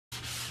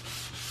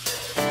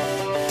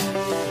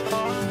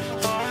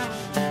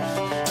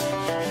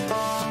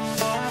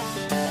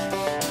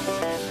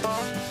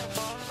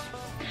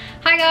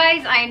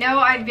I know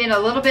I've been a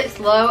little bit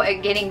slow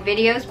at getting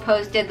videos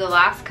posted the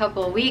last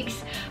couple of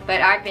weeks,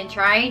 but I've been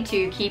trying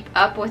to keep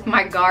up with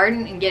my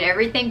garden and get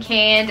everything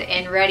canned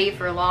and ready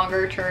for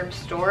longer term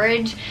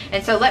storage.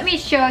 And so let me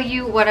show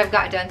you what I've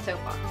got done so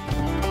far.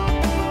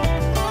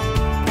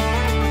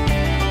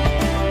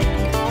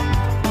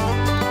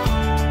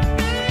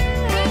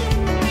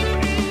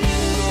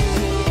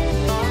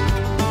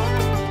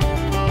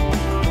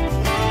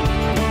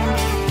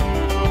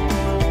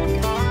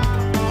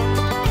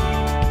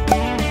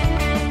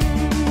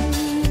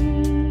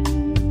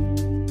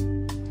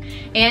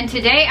 And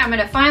today I'm going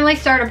to finally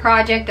start a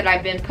project that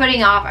I've been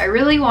putting off. I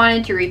really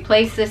wanted to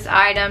replace this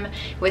item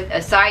with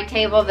a side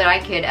table that I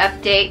could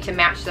update to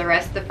match the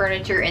rest of the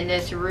furniture in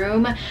this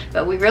room,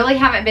 but we really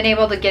haven't been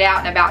able to get out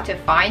and about to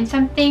find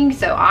something,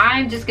 so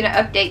I'm just going to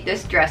update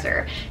this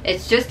dresser.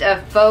 It's just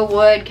a faux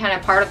wood kind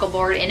of particle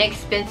board,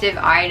 inexpensive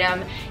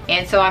item,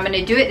 and so I'm going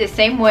to do it the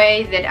same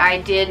way that I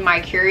did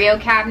my curio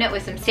cabinet,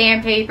 with some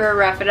sandpaper,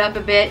 rough it up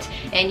a bit,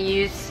 and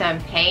use some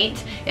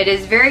paint. It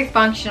is very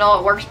functional.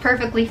 It works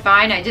perfectly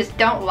fine. I just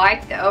don't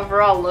like the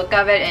overall look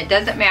of it. It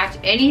doesn't match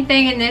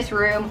anything in this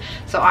room,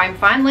 so I'm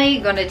finally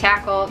going to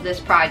tackle this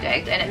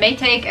project. And it may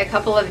take a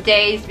couple of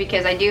days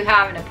because I do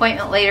have an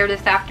appointment later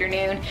this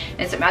afternoon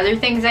and some other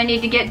things I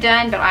need to get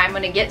done, but I'm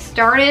going to get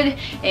started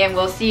and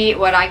we'll see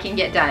what I can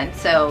get done.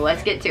 So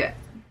let's get to it.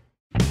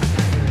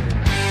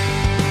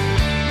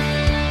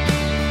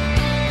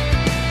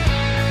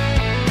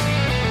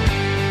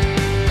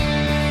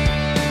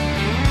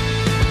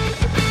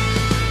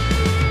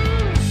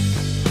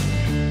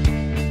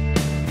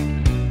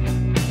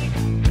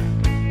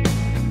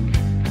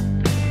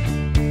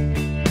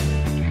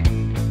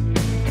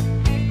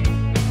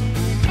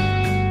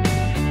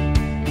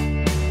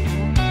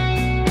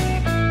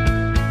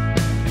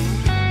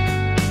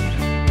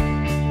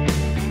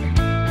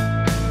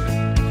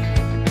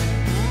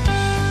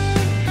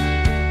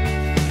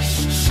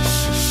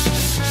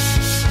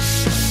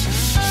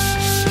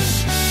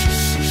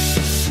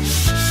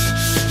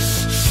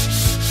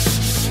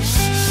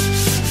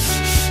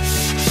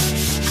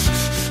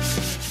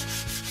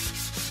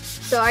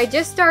 So I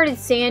just started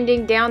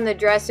sanding down the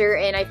dresser,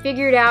 and I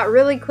figured out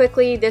really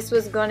quickly this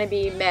was going to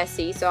be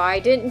messy. So I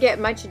didn't get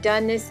much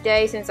done this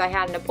day since I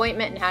had an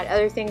appointment and had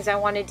other things I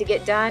wanted to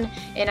get done.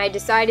 And I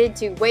decided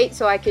to wait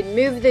so I could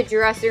move the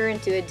dresser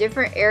into a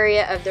different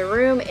area of the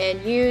room and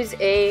use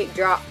a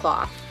drop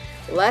cloth.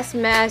 Less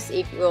mess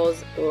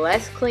equals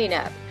less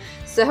cleanup.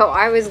 So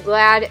I was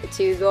glad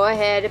to go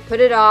ahead, put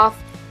it off,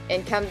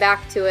 and come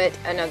back to it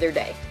another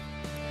day.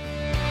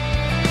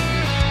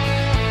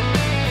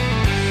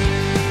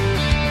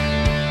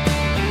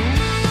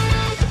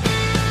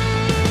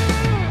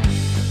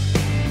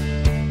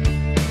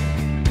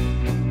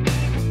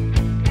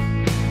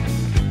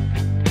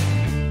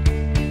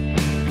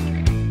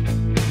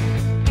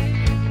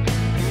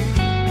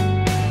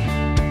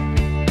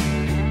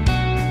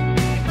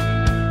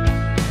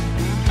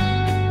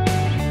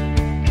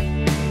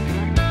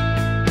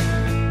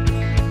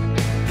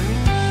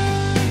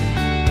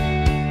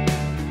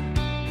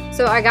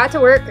 So I got to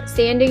work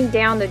sanding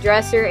down the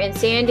dresser, and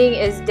sanding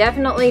is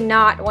definitely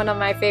not one of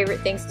my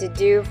favorite things to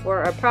do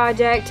for a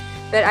project,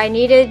 but I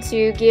needed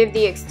to give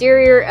the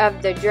exterior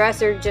of the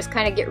dresser, just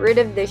kind of get rid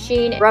of the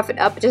sheen, rough it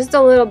up just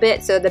a little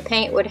bit so the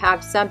paint would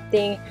have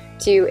something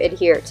to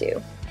adhere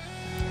to.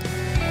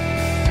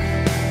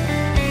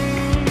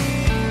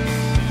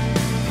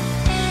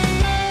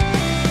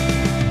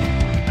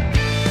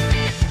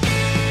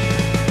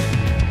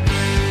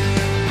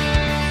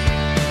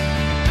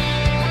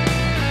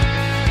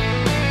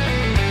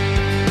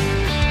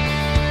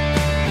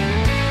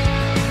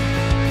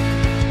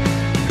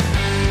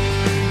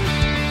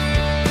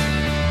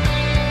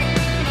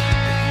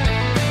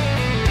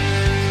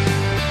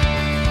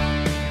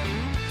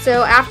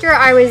 So after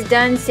I was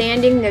done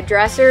sanding the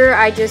dresser,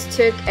 I just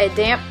took a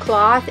damp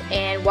cloth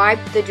and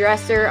wiped the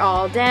dresser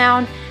all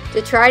down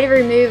to try to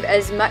remove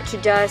as much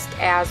dust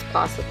as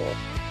possible.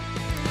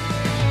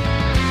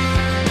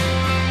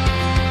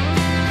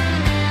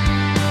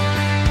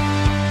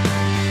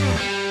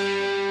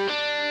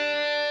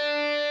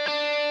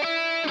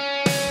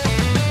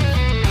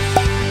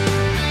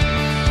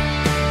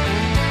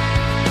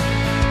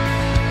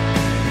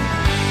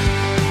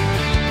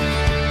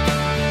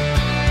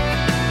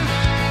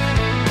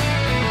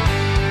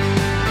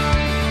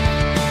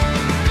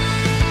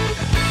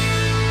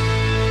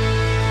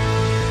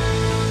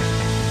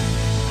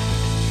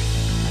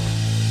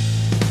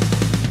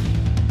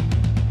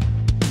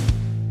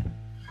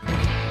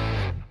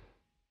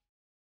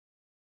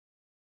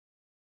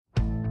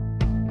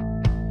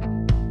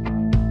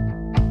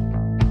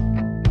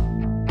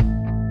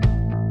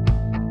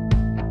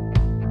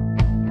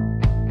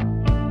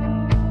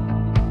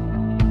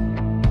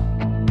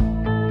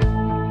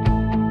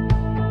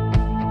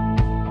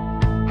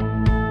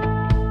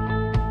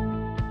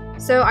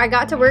 So I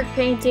got to work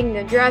painting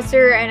the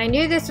dresser, and I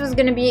knew this was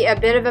going to be a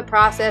bit of a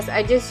process.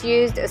 I just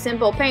used a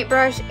simple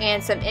paintbrush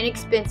and some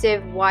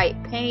inexpensive white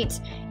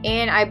paint,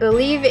 and I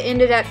believe it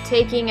ended up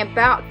taking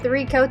about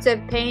 3 coats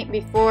of paint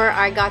before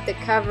I got the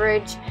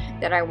coverage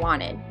that I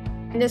wanted.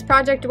 And this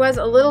project was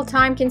a little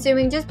time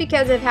consuming just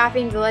because of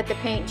having to let the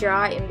paint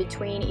dry in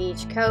between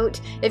each coat.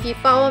 If you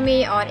follow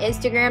me on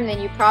Instagram, then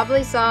you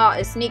probably saw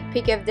a sneak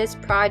peek of this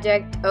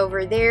project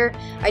over there.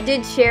 I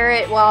did share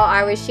it while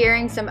I was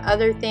sharing some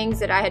other things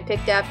that I had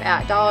picked up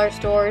at dollar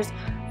stores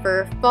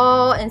for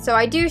fall, and so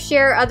I do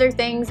share other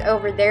things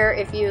over there.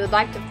 If you would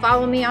like to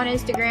follow me on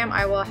Instagram,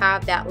 I will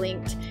have that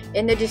linked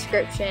in the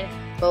description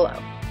below.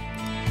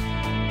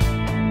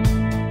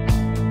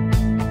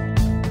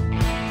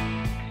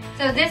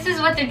 So this is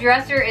what the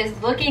dresser is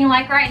looking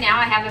like right now.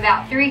 I have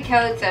about 3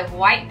 coats of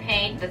white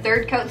paint. The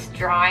 3rd coat's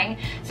drying.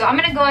 So I'm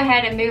going to go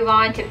ahead and move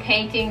on to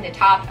painting the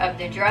top of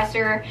the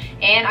dresser,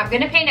 and I'm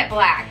going to paint it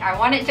black. I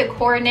want it to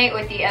coordinate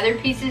with the other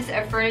pieces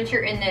of furniture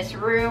in this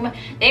room.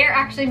 They are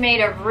actually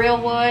made of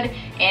real wood,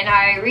 and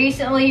I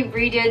recently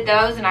redid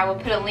those, and I will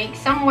put a link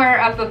somewhere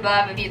up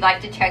above if you'd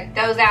like to check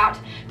those out.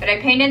 But I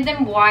painted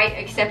them white,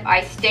 except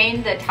I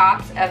stained the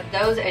tops of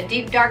those a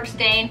deep dark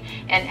stain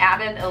and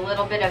added a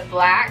little bit of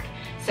black.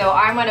 So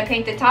I'm going to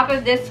paint the top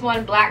of this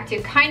one black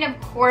to kind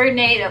of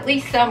coordinate at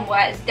least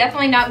somewhat. It's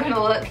definitely not going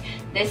to look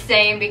the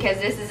same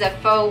because this is a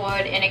faux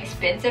wood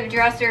inexpensive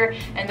dresser,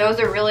 and those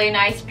are really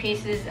nice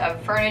pieces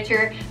of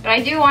furniture. But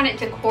I do want it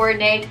to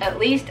coordinate at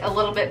least a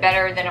little bit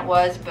better than it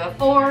was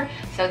before.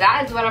 So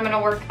that is what I'm going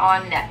to work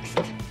on next.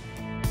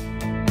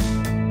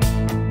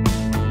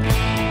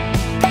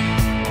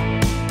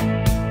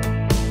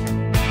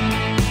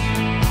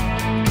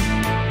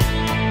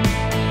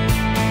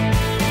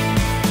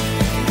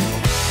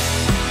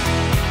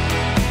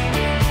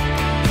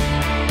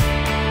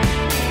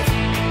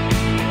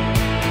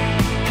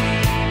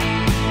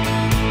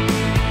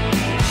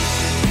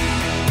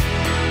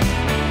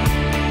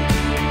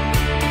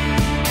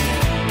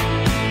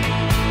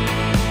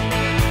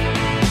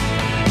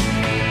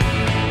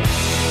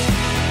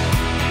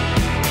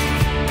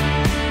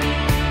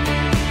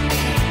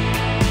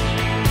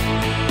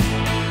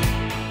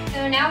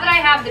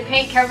 The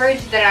paint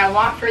coverage that I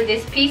want for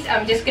this piece,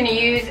 I'm just going to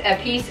use a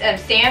piece of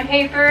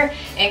sandpaper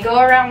and go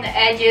around the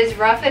edges,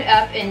 rough it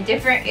up in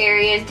different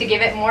areas to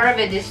give it more of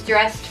a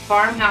distressed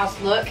farmhouse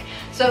look,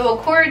 so it will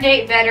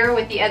coordinate better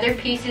with the other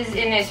pieces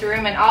in this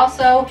room. And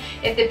also,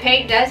 if the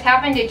paint does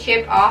happen to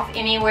chip off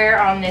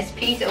anywhere on this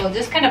piece, it will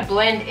just kind of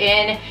blend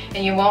in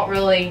and you won't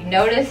really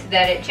notice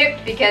that it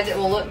chipped because it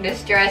will look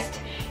distressed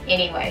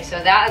anyway.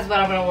 So that is what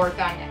I'm going to work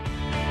on next.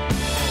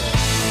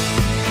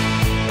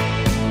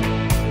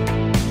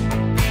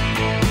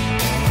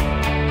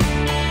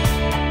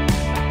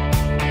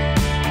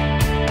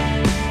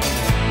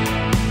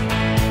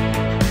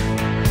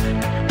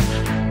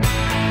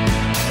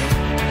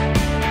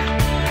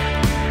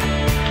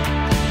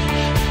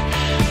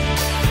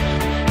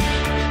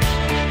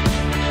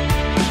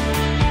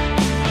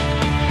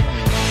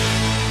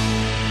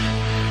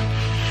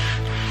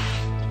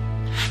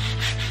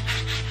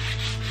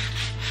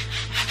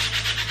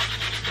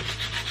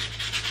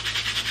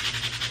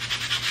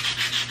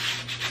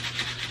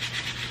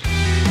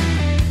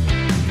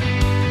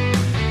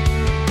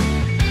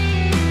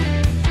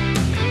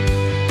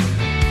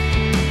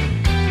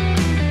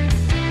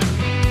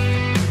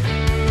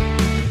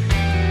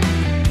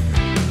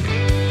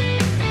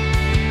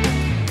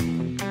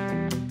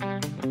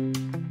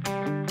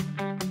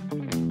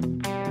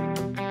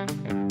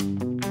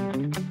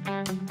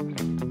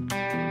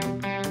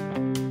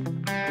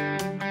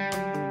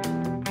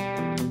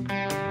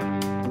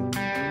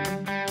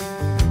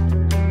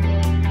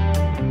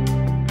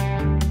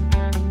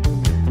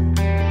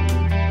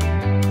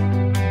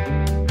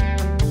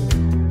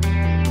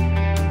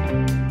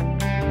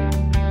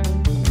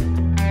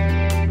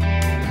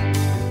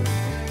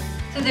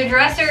 The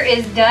dresser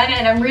is done,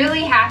 and I'm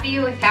really happy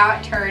with how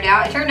it turned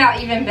out. It turned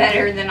out even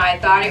better than I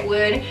thought it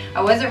would.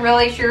 I wasn't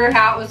really sure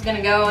how it was going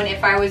to go and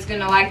if I was going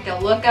to like the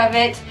look of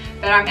it,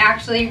 but I'm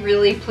actually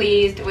really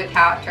pleased with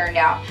how it turned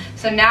out.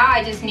 So now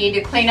I just need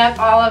to clean up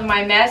all of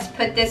my mess,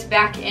 put this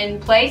back in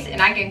place,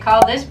 and I can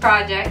call this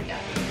project done.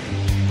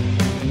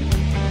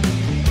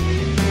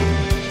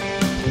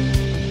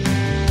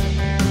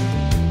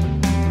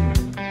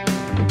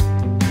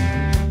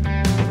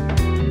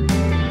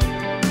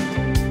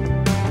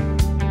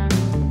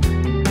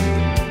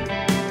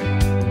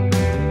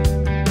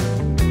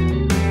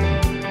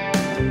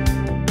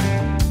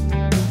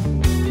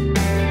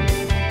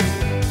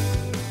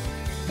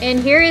 And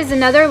here is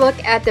another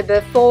look at the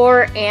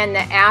before and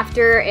the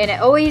after, and it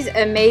always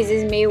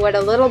amazes me what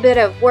a little bit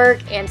of work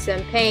and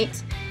some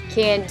paint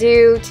can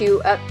do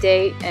to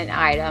update an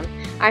item.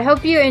 I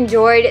hope you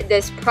enjoyed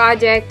this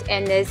project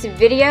and this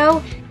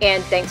video,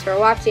 and thanks for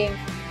watching.